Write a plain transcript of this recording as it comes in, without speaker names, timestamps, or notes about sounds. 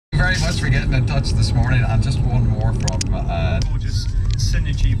very much for getting in touch this morning. And just one more from Gorgeous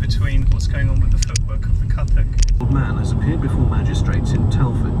synergy between what's going on with the footwork of the Cuthok. Old man has appeared before magistrates in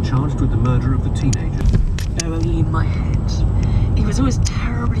Telford, charged with the murder of the teenager. No, only in my head. It was always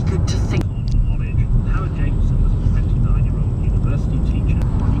terribly good to think. Howard Jameson was a 29-year-old university teacher.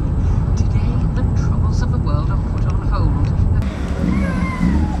 Today, the troubles of the world are put on hold.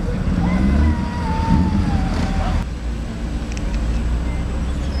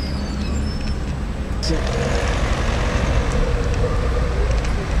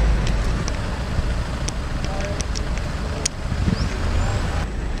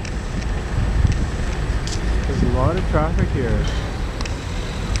 There's a lot of traffic here.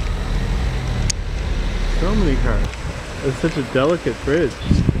 So many cars. It's such a delicate bridge.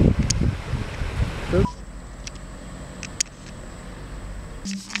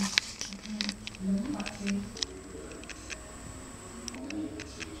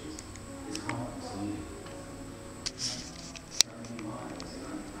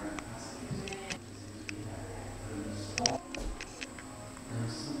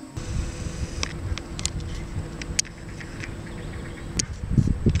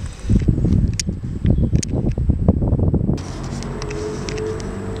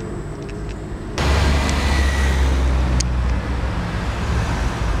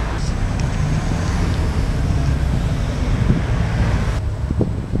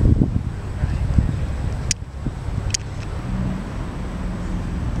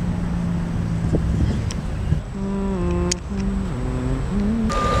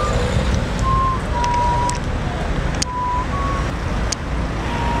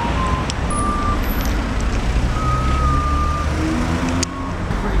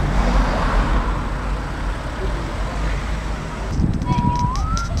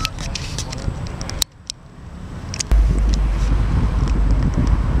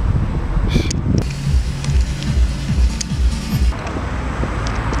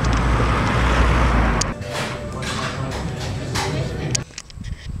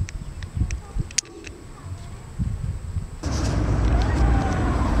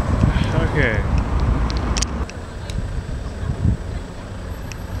 Okay.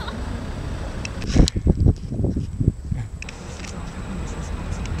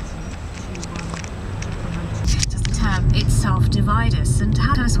 Does the term itself divide us? And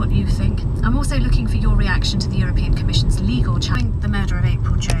tell us what you think. I'm also looking for your reaction to the European Commission's legal challenge the murder of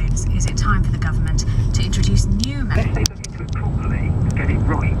April Jones. Is it time for the government to introduce new measures? Unless they look into it properly, get it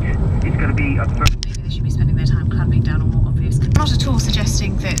right, it's going to be a Maybe they should be spending their time clamping down on more obvious. Not at all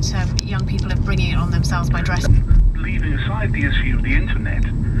suggesting that young people are bringing it on themselves by dressing. leaving aside the issue of the internet.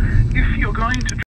 If you're going to